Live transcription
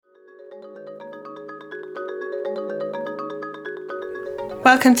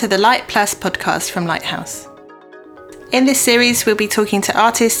Welcome to the Light Plus podcast from Lighthouse. In this series, we'll be talking to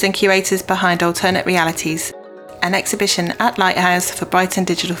artists and curators behind Alternate Realities, an exhibition at Lighthouse for Brighton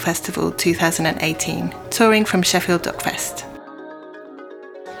Digital Festival 2018, touring from Sheffield Dockfest.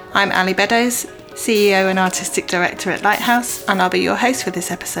 I'm Ali Beddoes, CEO and Artistic Director at Lighthouse, and I'll be your host for this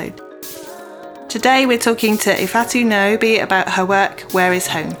episode. Today we're talking to Ifeatu Nnaobi about her work, Where is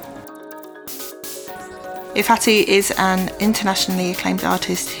Home? Ifeatu is an internationally acclaimed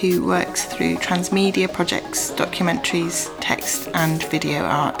artist who works through transmedia projects, documentaries, text and video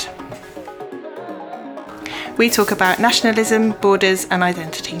art. We talk about nationalism, borders and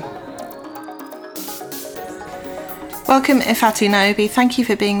identity. Welcome Ifeatu Nnaobi, thank you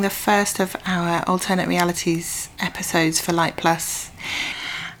for being the first of our Alternate Realities episodes for Light Plus.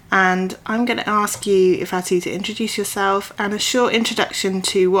 And I'm going to ask you, Ifeatu, to introduce yourself and a short introduction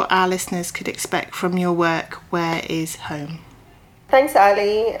to what our listeners could expect from your work, Where is Home? Thanks,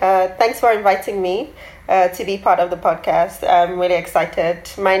 Ali. Thanks for inviting me to be part of the podcast. I'm really excited.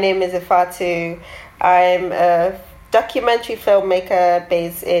 My name is Ifeatu. I'm a documentary filmmaker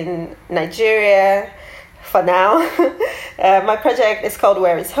based in Nigeria for now. My project is called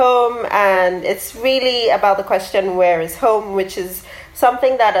Where is Home, and it's really about the question, where is home, which is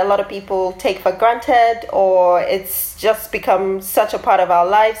something that a lot of people take for granted, or it's just become such a part of our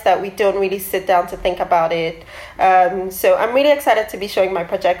lives that we don't really sit down to think about it. So I'm really excited to be showing my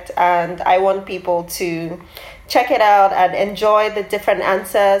project, and I want people to check it out and enjoy the different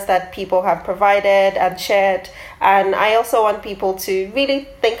answers that people have provided and shared. And I also want people to really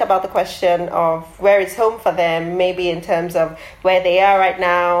think about the question of where is home for them, maybe in terms of where they are right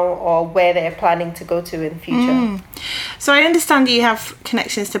now or where they're planning to go to in the future. So I understand you have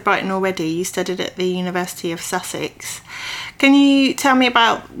connections to Brighton already. You studied at the University of Sussex. Can you tell me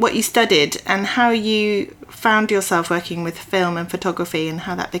about what you studied and how you found yourself working with film and photography and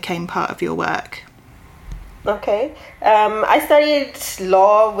how that became part of your work? Okay. I studied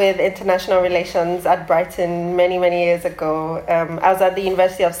law with international relations at Brighton many years ago. I was at the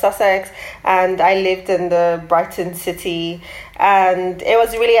University of Sussex and I lived in the Brighton city, and it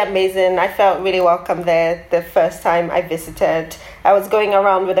was really amazing. I felt really welcome there the first time I visited. I was going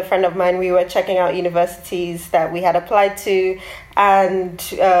around with a friend of mine. We were checking out universities that we had applied to,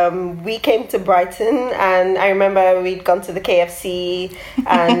 and we came to Brighton, and I remember we'd gone to the KFC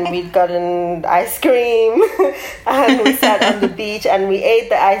and we'd gotten ice cream and we sat on the beach and we ate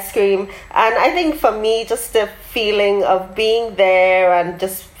the ice cream. And I think for me, just the feeling of being there and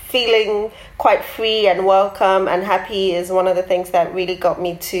just feeling quite free and welcome and happy is one of the things that really got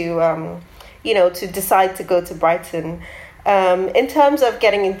me to, to decide to go to Brighton. In terms of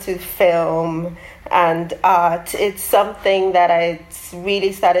getting into film and art, it's something that I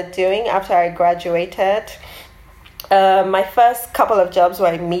really started doing after I graduated. My first couple of jobs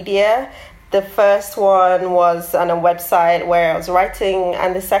were in media. The first one was on a website where I was writing,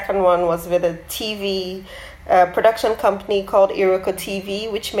 and the second one was with a TV production company called Iroko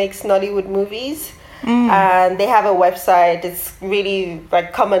TV, which makes Nollywood movies. And they have a website. It's really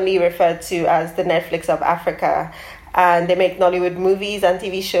commonly referred to as the Netflix of Africa. And they make Nollywood movies and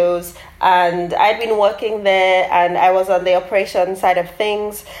TV shows. And I'd been working there, and I was on the operation side of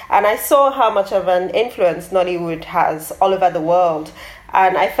things. And I saw how much of an influence Nollywood has all over the world.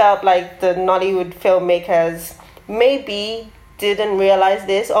 And I felt like the Nollywood filmmakers maybe didn't realize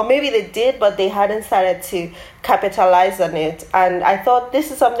this, or maybe they did, but they hadn't started to capitalize on it. And I thought, this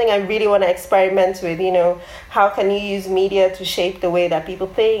is something I really want to experiment with. How can you use media to shape the way that people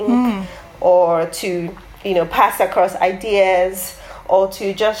think, or to pass across ideas, or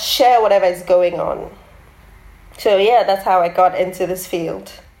to just share whatever is going on. So yeah, that's how I got into this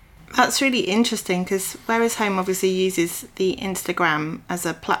field. That's really interesting, because Where is Home obviously uses the Instagram as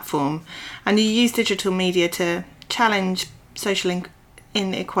a platform, and you use digital media to challenge social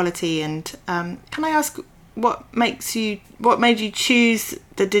inequality. And can I ask what made you choose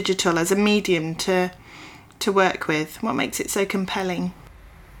the digital as a medium to work with? What makes it so compelling?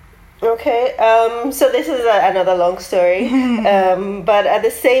 Okay, so this is another long story, but at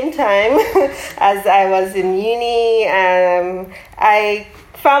the same time, as I was in uni, I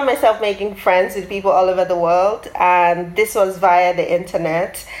found myself making friends with people all over the world, and this was via the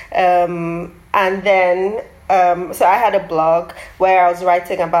internet. And then, so I had a blog where I was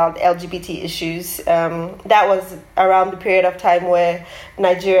writing about LGBT issues. That was around the period of time where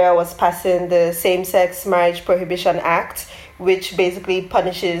Nigeria was passing the Same-Sex Marriage Prohibition Act, which basically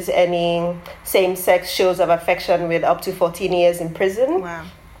punishes any same-sex shows of affection with up to 14 years in prison. Wow.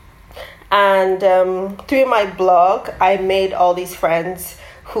 And through my blog, I made all these friends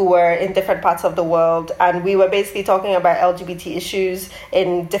who were in different parts of the world. And we were basically talking about LGBT issues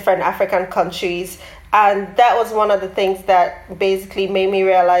in different African countries. And that was one of the things that basically made me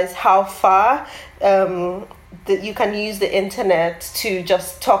realize how far that you can use the internet to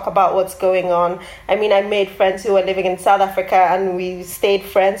just talk about what's going on. I mean, I made friends who were living in South Africa, and we stayed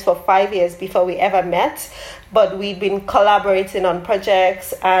friends for 5 years before we ever met. But we'd been collaborating on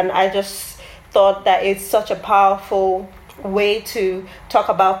projects, and I just thought that it's such a powerful way to talk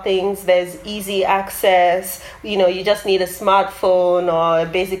about things. There's easy access. You just need a smartphone or a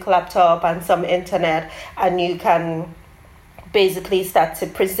basic laptop and some internet, and you can basically start to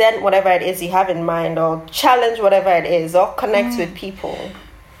present whatever it is you have in mind, or challenge whatever it is, or connect with people.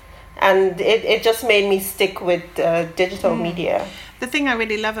 And it just made me stick with digital media. The thing I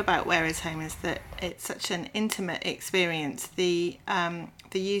really love about Where Is Home is that it's such an intimate experience. The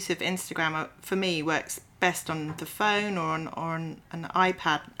use of Instagram for me works best on the phone or on an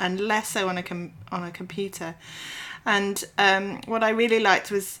iPad, and less so on a computer. And what I really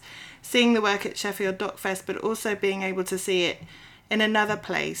liked was seeing the work at Sheffield DocFest, but also being able to see it in another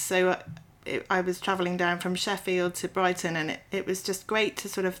place. So I was travelling down from Sheffield to Brighton, and it was just great to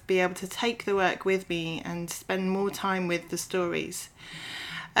sort of be able to take the work with me and spend more time with the stories.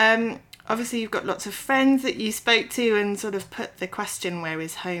 Obviously, you've got lots of friends that you spoke to and sort of put the question, where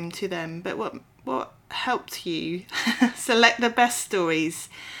is home, to them. But what helped you select the best stories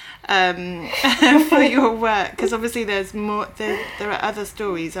for your work? Because obviously there's more, there are other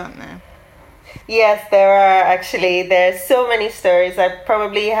stories, aren't there? Yes, there are actually. There's so many stories. I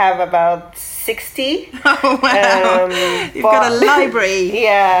probably have about 60. Oh, wow. You've got a library.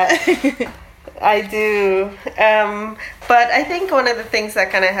 Yeah, I do. But I think one of the things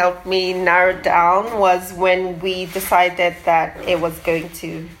that kind of helped me narrow down was when we decided that it was going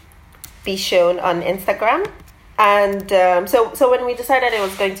to be shown on Instagram. And so when we decided it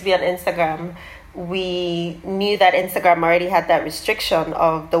was going to be on Instagram, we knew that Instagram already had that restriction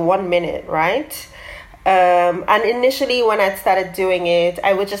of the 1 minute, right? And initially when I started doing it,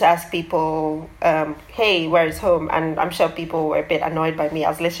 I would just ask people, hey, where is home? And I'm sure people were a bit annoyed by me. I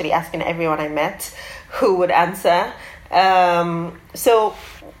was literally asking everyone I met who would answer. So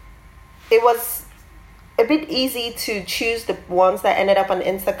it was a bit easy to choose the ones that ended up on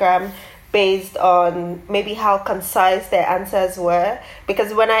Instagram based on maybe how concise their answers were.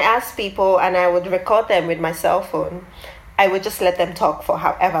 Because when I asked people and I would record them with my cell phone, I would just let them talk for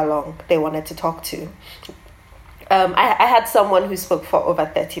however long they wanted to talk to. I had someone who spoke for over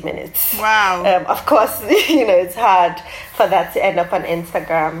 30 minutes. Wow. Of course, it's hard for that to end up on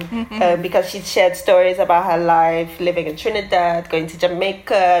Instagram because she shared stories about her life, living in Trinidad, going to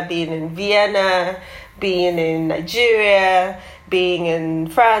Jamaica, being in Vienna, being in Nigeria, being in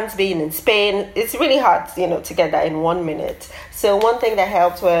France, being in Spain. It's really hard, to get that in 1 minute. So one thing that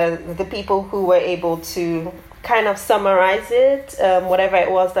helped were the people who were able to kind of summarize it, whatever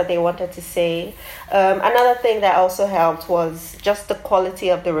it was that they wanted to say. Another thing that also helped was just the quality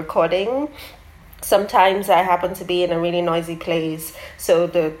of the recording. Sometimes I happened to be in a really noisy place, so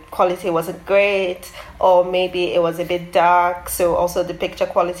the quality wasn't great, or maybe it was a bit dark, so also the picture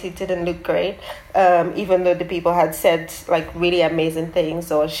quality didn't look great, even though the people had said really amazing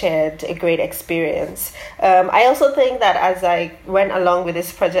things or shared a great experience. I also think that as I went along with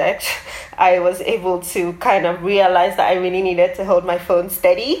this project, I was able to kind of realize that I really needed to hold my phone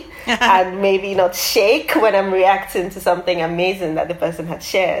steady and maybe not shake when I'm reacting to something amazing that the person had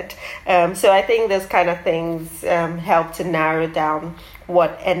shared. So I think those kind of things help to narrow down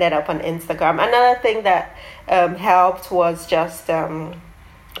what ended up on Instagram. Another thing that helped was just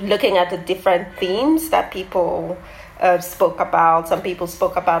looking at the different themes that people spoke about. Some people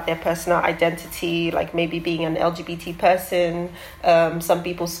spoke about their personal identity, like maybe being an LGBT person. Some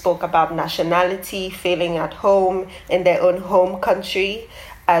people spoke about nationality, feeling at home in their own home country,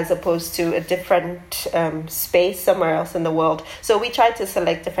 as opposed to a different space somewhere else in the world. So we tried to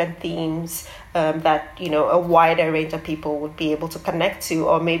select different themes that, a wider range of people would be able to connect to,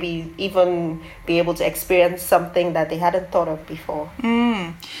 or maybe even be able to experience something that they hadn't thought of before.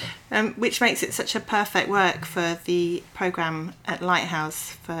 Which makes it such a perfect work for the programme at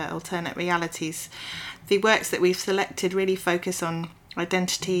Lighthouse for Alternate Realities. The works that we've selected really focus on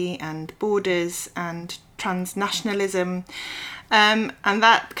identity and borders and transnationalism. And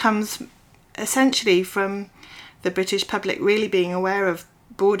that comes essentially from the British public really being aware of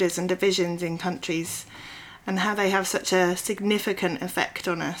borders and divisions in countries and how they have such a significant effect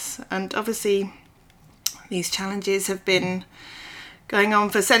on us. And obviously these challenges have been going on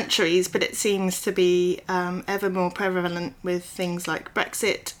for centuries, but it seems to be ever more prevalent with things like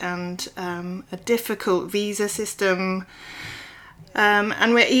Brexit and a difficult visa system,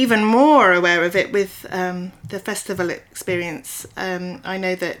 And we're even more aware of it with the festival experience. I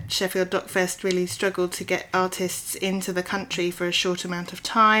know that Sheffield Dockfest really struggled to get artists into the country for a short amount of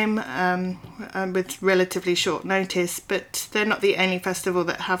time with relatively short notice, but they're not the only festival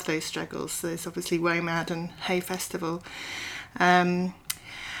that have those struggles. There's obviously WOMAD and Hay Festival. And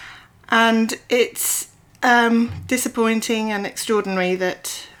it's disappointing and extraordinary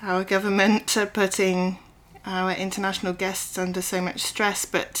that our government are putting our international guests under so much stress,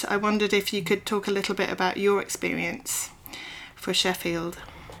 but I wondered if you could talk a little bit about your experience for Sheffield.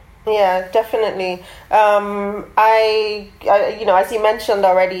 Yeah, definitely. I as you mentioned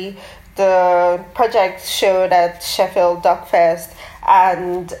already, the project showed at Sheffield Dockfest,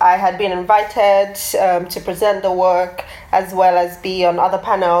 and I had been invited to present the work as well as be on other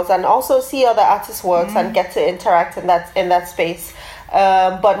panels and also see other artists' works and get to interact in that space.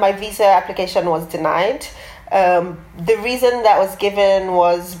 But my visa application was denied. The reason that was given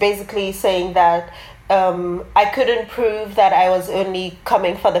was basically saying that I couldn't prove that I was only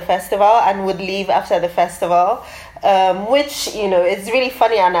coming for the festival and would leave after the festival, which, is really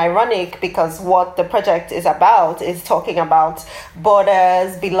funny and ironic because what the project is about is talking about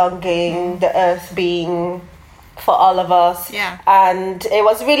borders, belonging, the earth being for all of us. Yeah. And it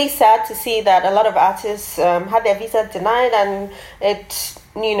was really sad to see that a lot of artists had their visa denied, and it,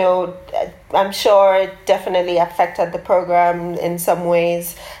 I'm sure it definitely affected the program in some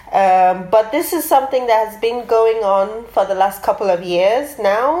ways. But this is something that has been going on for the last couple of years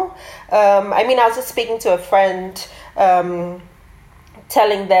now. I was just speaking to a friend,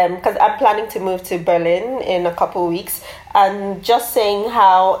 telling them, because I'm planning to move to Berlin in a couple of weeks, and just saying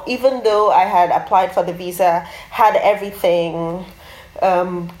how even though I had applied for the visa, had everything,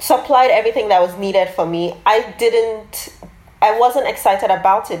 supplied everything that was needed for me, I wasn't excited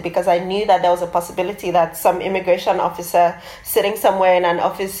about it because I knew that there was a possibility that some immigration officer sitting somewhere in an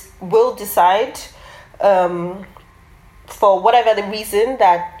office will decide, for whatever the reason,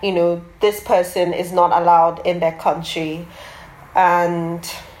 that, this person is not allowed in their country. And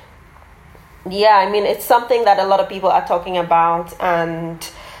yeah, it's something that a lot of people are talking about, and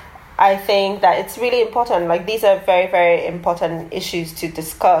I think that it's really important. Like, these are very, very important issues to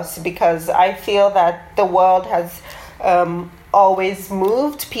discuss because I feel that the world has always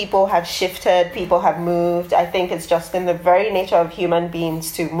moved. People have shifted, people have moved. I think it's just in the very nature of human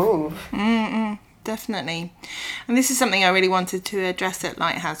beings to move. Definitely. And this is something I really wanted to address at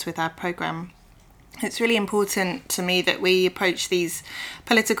Lighthouse with our programme. It's really important to me that we approach these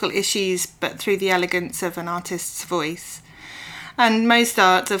political issues, but through the elegance of an artist's voice. And most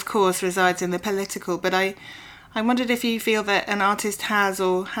art, of course, resides in the political, but I wondered if you feel that an artist has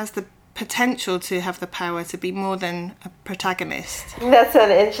the potential to have the power to be more than a protagonist. That's an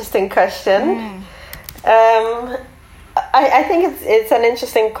interesting question. I think it's an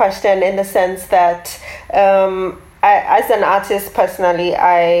interesting question in the sense that as an artist personally,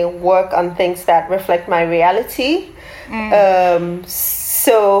 I work on things that reflect my reality.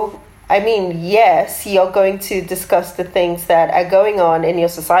 So, yes, you're going to discuss the things that are going on in your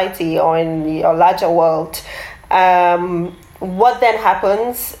society or in your larger world. What then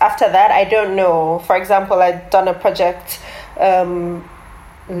happens after that, I don't know. For example, I'd done a project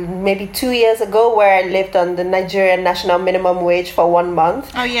maybe 2 years ago where I lived on the Nigerian national minimum wage for 1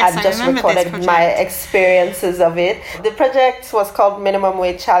 month. Oh yes, I just recorded my experiences of it. The project was called Minimum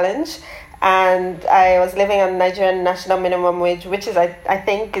Wage Challenge, and I was living on Nigerian national minimum wage, which is I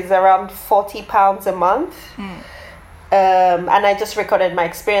think is around £40 a month. And I just recorded my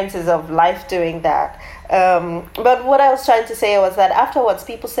experiences of life doing that. But what I was trying to say was that afterwards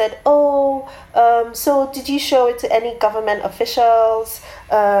people said, so did you show it to any government officials?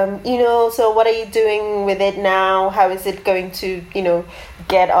 So what are you doing with it now? How is it going to,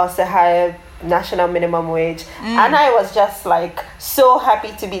 get us a higher national minimum wage? And I was just so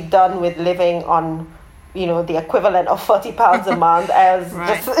happy to be done with living on, the equivalent of £40 a month. I was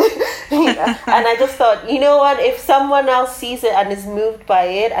right. And I just thought, what, if someone else sees it and is moved by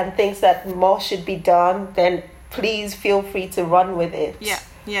it and thinks that more should be done, then please feel free to run with it. Yeah.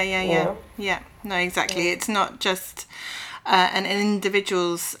 No, exactly. It's not just an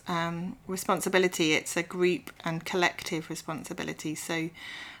individual's responsibility, it's a group and collective responsibility. So,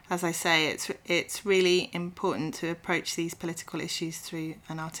 as I say, it's really important to approach these political issues through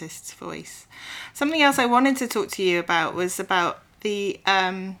an artist's voice. Something else I wanted to talk to you about was about the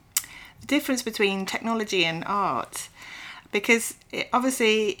difference between technology and art, because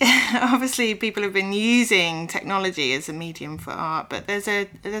obviously people have been using technology as a medium for art, but there's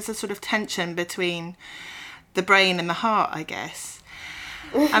a sort of tension between the brain and the heart, I guess.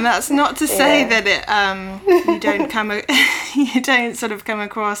 And that's not to say that you don't sort of come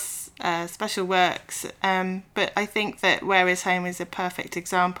across special works, but I think that Where is Home is a perfect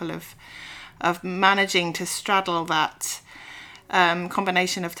example of managing to straddle that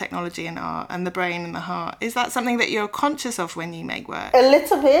combination of technology and art and the brain and the heart. Is that something that you're conscious of when you make work? A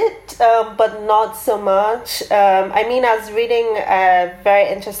little bit, but not so much. I was reading a very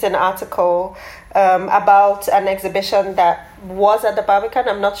interesting article about an exhibition that was at the Barbican.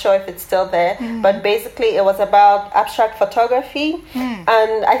 I'm not sure if it's still there, but basically it was about abstract photography.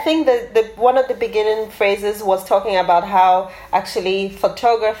 And I think that one of the beginning phrases was talking about how actually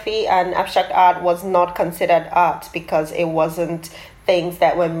photography and abstract art was not considered art because it wasn't things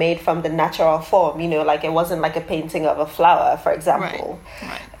that were made from the natural form, like it wasn't like a painting of a flower, for example.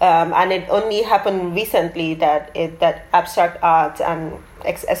 Right. And it only happened recently that abstract art, and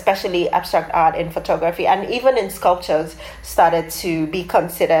especially abstract art in photography and even in sculptures, started to be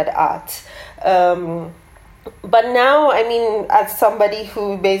considered art. But now, as somebody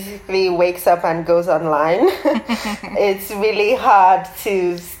who basically wakes up and goes online, it's really hard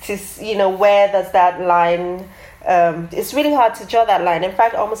to where does that line. It's really hard to draw that line. In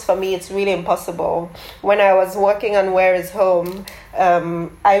fact, almost for me, it's really impossible. When I was working on Where is Home,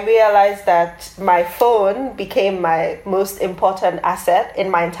 I realized that my phone became my most important asset in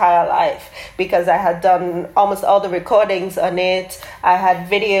my entire life because I had done almost all the recordings on it. I had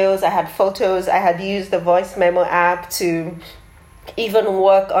videos, I had photos, I had used the voice memo app to even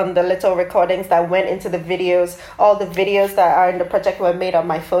work on the little recordings that went into the videos. All the videos that are in the project were made on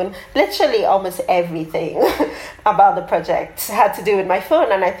my phone. Literally almost everything about the project had to do with my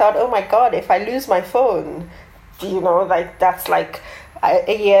phone. And I thought, oh my God, if I lose my phone, that's like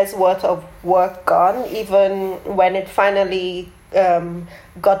a year's worth of work gone. Even when it finally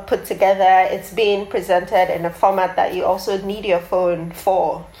got put together, it's being presented in a format that you also need your phone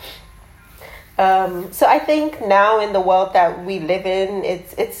for. So I think now in the world that we live in,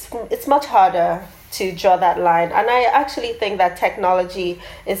 it's much harder to draw that line. And I actually think that technology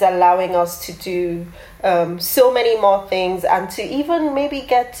is allowing us to do so many more things and to even maybe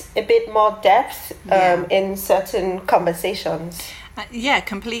get a bit more depth in certain conversations. Yeah,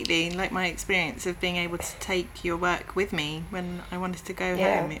 completely. Like my experience of being able to take your work with me when I wanted to go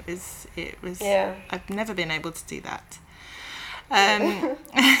home. It was. I've never been able to do that.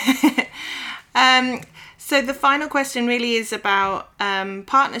 So the final question really is about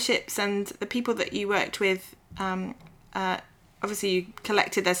partnerships and the people that you worked with. Obviously, you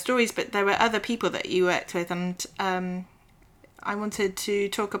collected their stories, but there were other people that you worked with, and I wanted to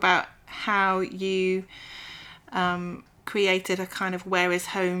talk about how you created a kind of Where is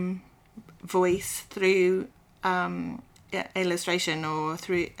Home voice through illustration or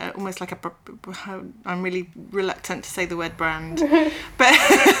through almost like I'm really reluctant to say the word brand,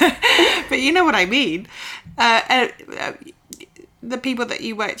 but you know what I mean. The people that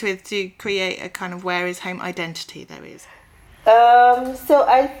you worked with to create a kind of Where is Home identity there is. So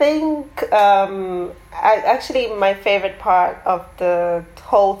I think actually my favorite part of the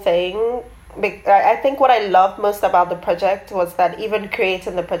whole thing, I think what I loved most about the project was that even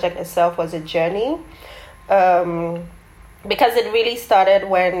creating the project itself was a journey. Because it really started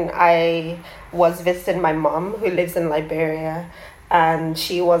when I was visiting my mom, who lives in Liberia, and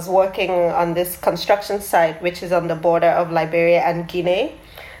she was working on this construction site, which is on the border of Liberia and Guinea.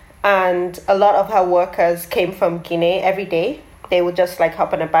 And a lot of her workers came from Guinea every day. They would just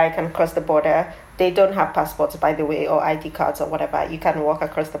hop on a bike and cross the border. They don't have passports, by the way, or ID cards or whatever. You can walk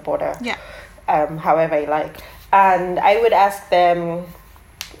across the border, however you like. And I would ask them,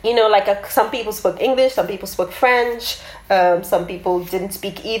 some people spoke English, some people spoke French, some people didn't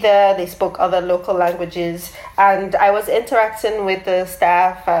speak either. They spoke other local languages. And I was interacting with the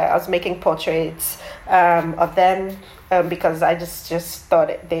staff. I was making portraits of them because I just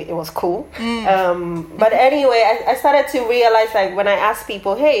thought it was cool. But anyway, I started to realize, when I ask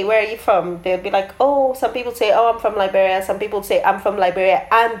people, hey, where are you from? They'll be like, oh, some people say, oh, I'm from Liberia. Some people say, I'm from Liberia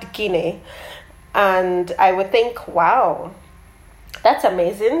and Guinea. And I would think, wow, that's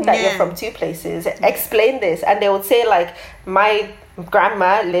amazing that you're from two places. Explain this. And they would say, my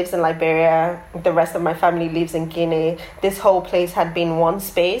grandma lives in Liberia. The rest of my family lives in Guinea. This whole place had been one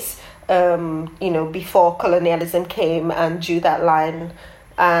space, before colonialism came and drew that line.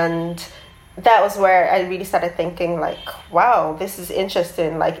 And that was where I really started thinking, like, wow, this is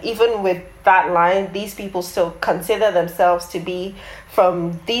interesting. Like, even with that line, these people still consider themselves to be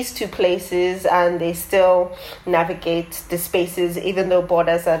from these two places, and they still navigate the spaces even though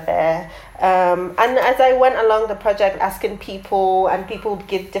borders are there. And as I went along the project asking people, and people would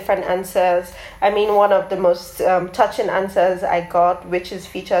give different answers. I mean, one of the most touching answers I got, which is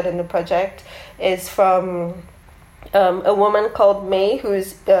featured in the project, is from a woman called May, who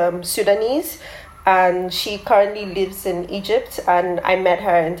is Sudanese, and she currently lives in Egypt, and I met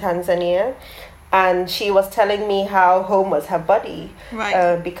her in Tanzania. And she was telling me how home was her body,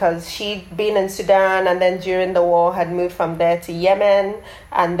 right. Because she'd been in Sudan, and then during the war had moved from there to Yemen,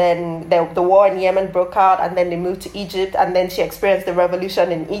 and then the war in Yemen broke out, and then they moved to Egypt, and then she experienced the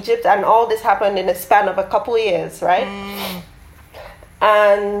revolution in Egypt, and all this happened in a span of a couple of years, right?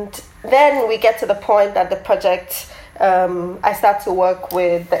 And then we get to the point that the project, I start to work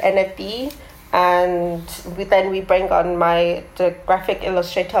with the NFB, and we bring on the graphic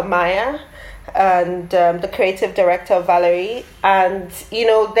illustrator Maya, and the creative director Valerie, and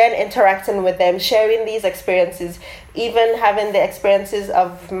then interacting with them, sharing these experiences, even having the experiences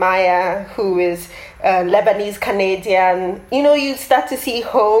of Maya, who is Lebanese Canadian. You start to see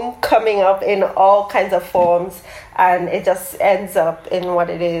home coming up in all kinds of forms, and it just ends up in what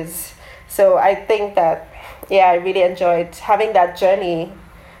it is. So I think that I really enjoyed having that journey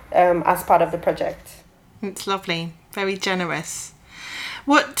as part of the project. It's lovely, very generous.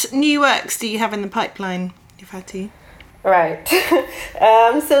 What new works do you have in the pipeline, Ifeatu? Right.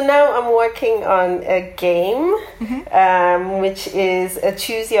 So now I'm working on a game, which is a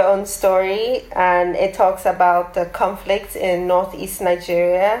choose your own story, and it talks about the conflict in northeast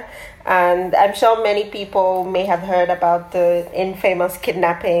Nigeria. And I'm sure many people may have heard about the infamous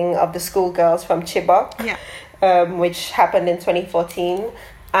kidnapping of the schoolgirls from Chibok, which happened in 2014.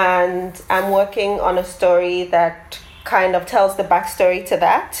 And I'm working on a story that kind of tells the backstory to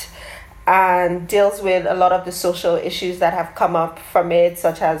that, and deals with a lot of the social issues that have come up from it,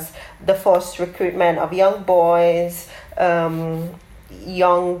 such as the forced recruitment of young boys,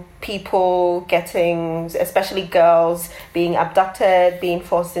 young people especially girls, being abducted, being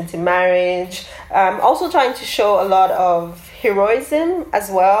forced into marriage. Also trying to show a lot of heroism as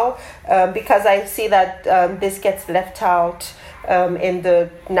well, because I see that this gets left out in the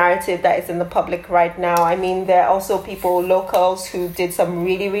narrative that is in the public right now. I mean, there are also locals who did some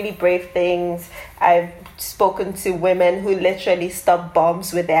really, really brave things. I've spoken to women who literally stopped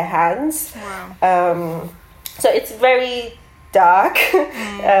bombs with their hands. Wow. So it's very dark.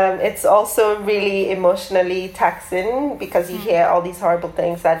 It's also really emotionally taxing, because you hear all these horrible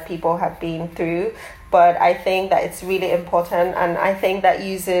things that people have been through. But I think that it's really important, and I think that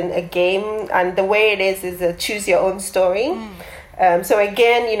using a game, and the way it is a choose your own story. So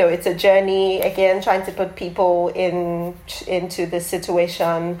again, it's a journey, again, trying to put people into the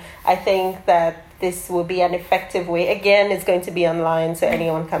situation. I think that this will be an effective way. Again, it's going to be online, so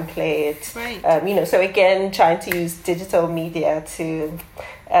anyone can play it. Right. So again, trying to use digital media to,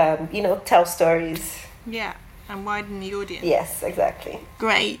 tell stories. Yeah, and widen the audience. Yes, exactly.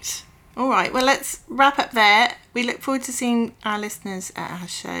 Great. All right, well, let's wrap up there. We look forward to seeing our listeners at our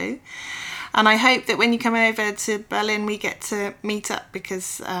show. And I hope that when you come over to Berlin, we get to meet up,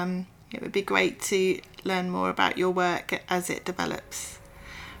 because it would be great to learn more about your work as it develops.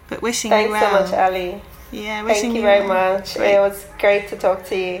 But wishing you well. Thanks so much, Ali. Yeah, wishing Thank you well. very much. Great. It was great to talk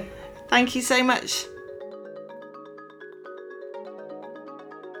to you. Thank you so much.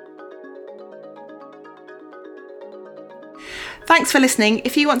 Thanks for listening.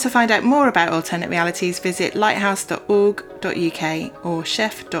 If you want to find out more about alternate realities, visit lighthouse.org.uk or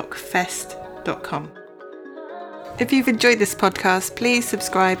chef.fest.com. If you've enjoyed this podcast, please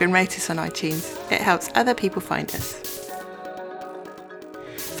subscribe and rate us on iTunes. It helps other people find us.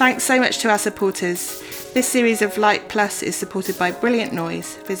 Thanks so much to our supporters. This series of Light Plus is supported by Brilliant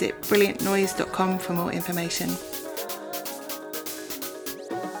Noise. Visit brilliantnoise.com for more information.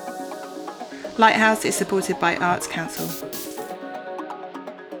 Lighthouse is supported by Arts Council.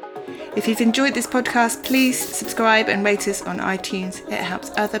 If you've enjoyed this podcast, please subscribe and rate us on iTunes. It helps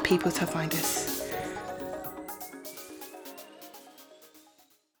other people to find us.